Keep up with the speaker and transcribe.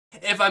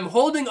If I'm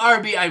holding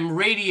RB, I'm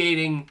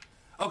radiating.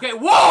 Okay,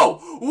 whoa!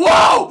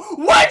 Whoa!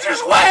 What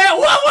just went?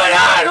 What went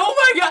on? Oh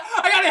my god!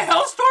 I got a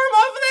hellstorm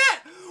off of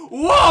that?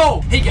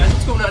 Whoa! Hey guys,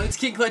 what's going on? It's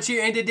King Clutch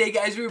here, and today,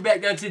 guys, we're back.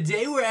 Now,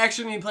 today we're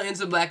actually going to be playing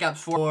some Black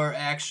Ops 4,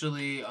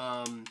 actually,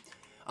 up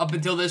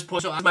until this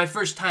point. So, it's my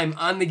first time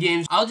on the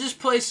games. I'll just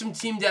play some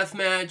team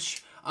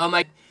deathmatch,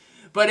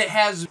 but it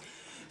has...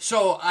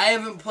 So, I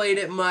haven't played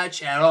it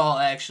much at all,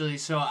 actually,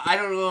 so I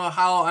don't know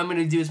how I'm going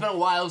to do it. It's been a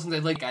while since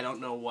I don't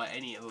know what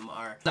any of them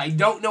are. I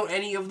don't know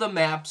any of the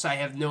maps. I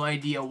have no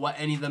idea what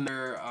any of them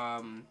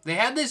are. They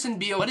had this in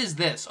BO. What is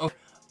this? Oh,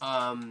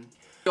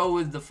 go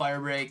with the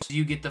fire breaks.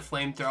 You get the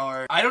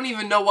flamethrower. I don't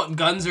even know what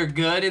guns are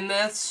good in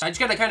this. I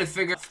just got to kind of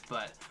figure out,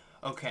 but,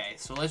 okay,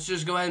 so let's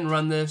just go ahead and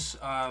run this.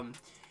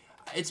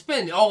 It's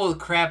been, oh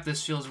crap,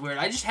 this feels weird.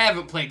 I just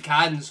haven't played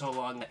COD in so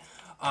long.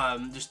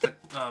 Just the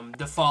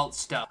default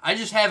stuff. I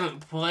just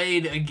haven't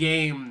played a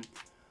game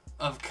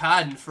of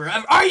COD in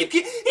forever. Are you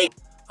kidding?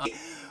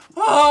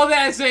 Oh,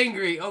 that's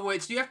angry. Oh,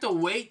 wait, so you have to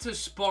wait to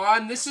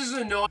spawn? This is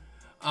annoying.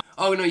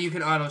 Oh, no, you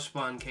can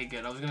auto-spawn. Okay,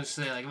 good. I was gonna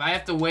say, like, if I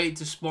have to wait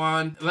to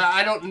spawn, but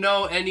I don't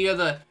know any of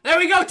the... There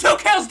we go! 2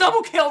 kills!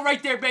 Double kill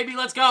right there, baby!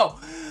 Let's go!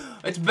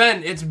 It's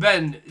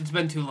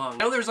been too long. I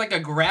know there's, like, a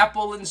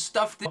grapple and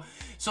stuff.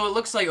 So it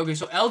looks like... Okay,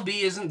 so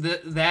LB isn't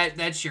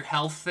that's your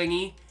health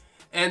thingy.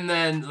 And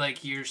then,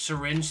 like, your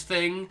syringe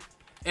thing.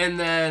 And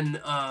then,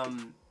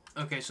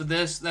 okay, so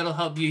that'll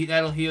help you,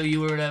 that'll heal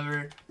you or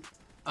whatever.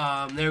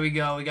 There we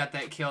go, we got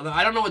that kill. Now,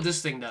 I don't know what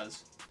this thing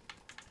does.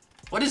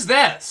 What is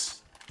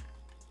this?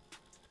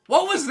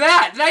 What was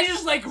that? Did I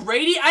just, like,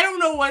 radiate? I don't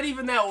know what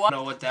even that was. I don't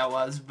know what that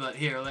was, but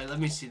here, let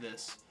me see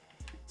this.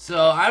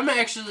 So, I'm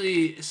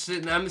actually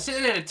sitting at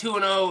a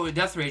 2-0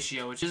 death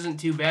ratio, which isn't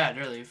too bad,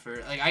 really, for,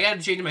 like, I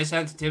gotta change my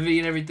sensitivity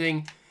and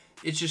everything.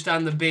 It's just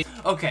on the base.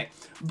 Okay,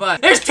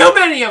 but there's too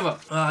many of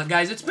them.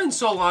 Guys, it's been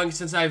so long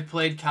since I've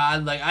played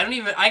COD. Like,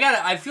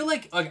 I feel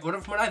like, okay,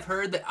 from what I've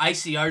heard, that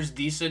ICR's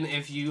decent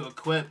if you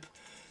equip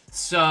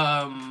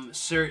some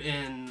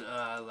certain,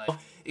 like,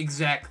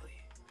 exactly.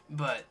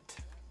 But,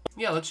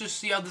 yeah, let's just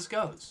see how this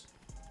goes.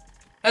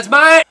 That's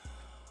mine!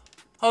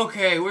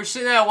 Okay, we're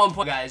sitting at 1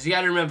 point. Guys, you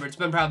gotta remember, it's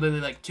been probably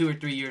like 2 or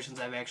 3 years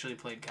since I've actually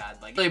played COD.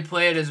 Like, I really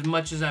play it as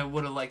much as I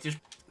would have liked.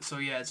 So,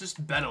 yeah, it's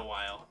just been a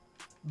while.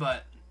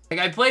 But... like,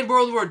 I played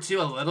World War II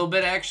a little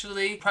bit,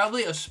 actually.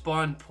 Probably a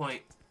spawn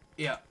point.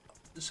 Yeah,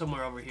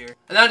 somewhere over here.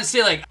 And now to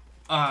say, like,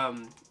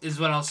 is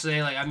what I'll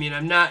say. Like, I mean,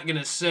 I'm not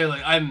gonna say,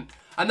 like, I'm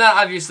not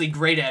obviously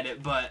great at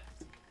it, but...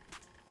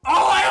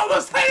 Oh, I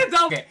almost had it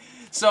down! Okay,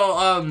 so,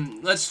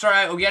 let's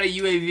try, we got a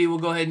UAV, we'll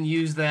go ahead and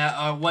use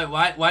that.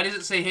 Why does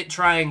it say hit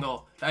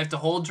triangle? Do I have to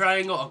hold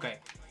triangle? Okay,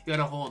 you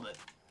gotta hold it.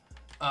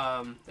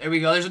 There we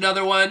go, there's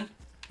another one.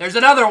 There's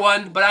another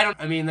one, but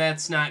I mean,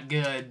 that's not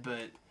good,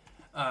 but...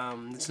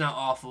 it's not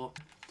awful.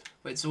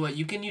 Wait, so what,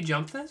 you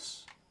jump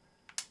this?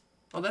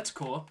 Oh, that's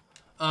cool.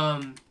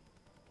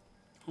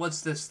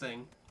 What's this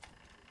thing?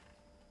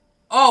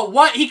 Oh,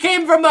 what? He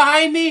came from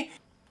behind me?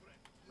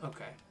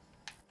 Okay.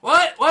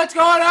 What? What's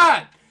going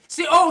on?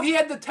 See, oh, he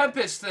had the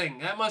Tempest thing.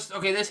 That must,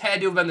 okay, this had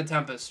to have been the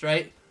Tempest,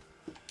 right?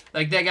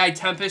 Like, that guy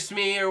Tempest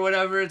me, or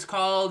whatever it's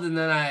called, and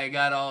then I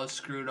got all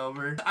screwed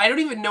over. I don't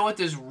even know what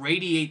this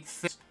radiate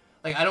thing is.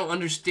 Like, I don't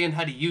understand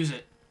how to use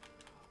it.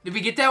 Did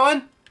we get that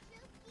one?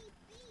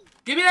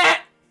 Give me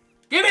that!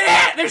 Give me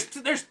that!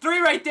 There's 3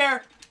 right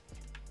there.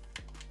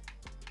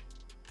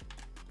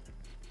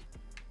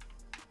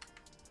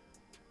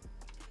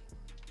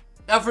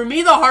 Now for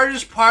me, the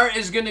hardest part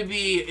is gonna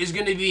be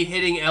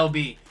hitting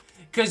LB,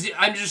 because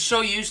I'm just so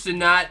used to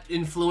not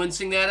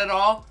influencing that at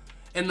all,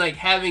 and like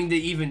having to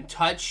even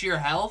touch your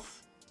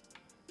health,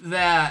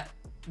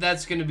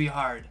 that's gonna be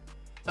hard.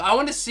 So I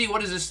want to see,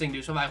 what does this thing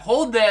do? So if I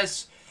hold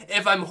this,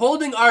 if I'm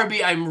holding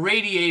RB, I'm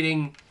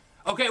radiating.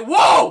 Okay,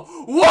 whoa!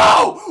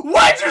 Whoa!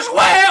 What just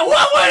went?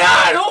 What went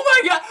on? Oh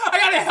my god! I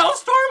got a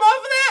hellstorm off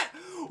of that?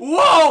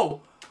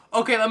 Whoa!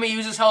 Okay, let me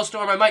use this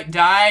hellstorm. I might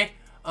die.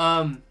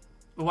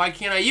 Why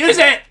can't I use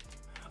it?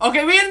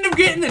 Okay, we ended up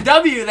getting the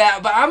W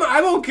that, but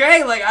I'm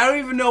okay. Like, I don't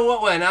even know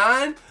what went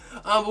on.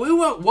 But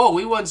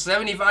we won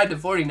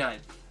 75-49.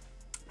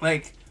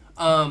 Like,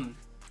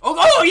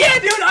 oh yeah,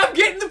 dude, I'm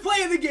getting the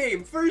play of the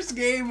game. First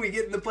game, we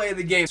getting the play of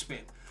the game. Spin.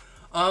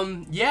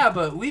 Yeah,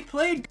 but we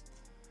played.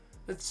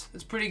 It's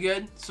pretty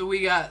good. So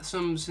we got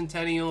some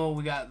Centennial,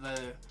 we got the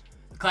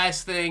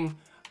class thing.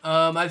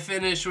 I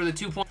finished with a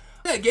 2 point.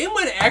 Yeah, the game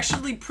went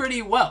actually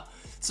pretty well.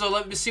 So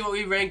let me see what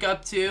we rank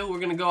up to. We're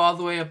gonna go all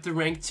the way up to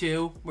rank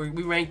 2. We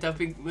ranked up,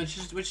 which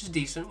is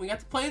decent. We got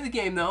to play the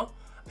game though.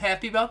 I'm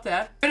happy about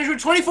that.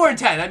 Finished with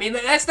 24-10. I mean,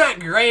 that's not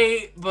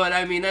great, but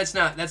I mean that's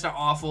not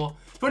awful.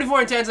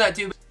 24-10 is not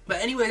too bad. But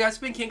anyway, guys, it's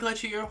been King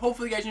Clutch here.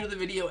 Hopefully you guys enjoyed the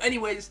video.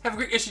 Anyways, have a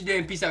great rest of your day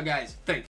and peace out, guys. Thanks.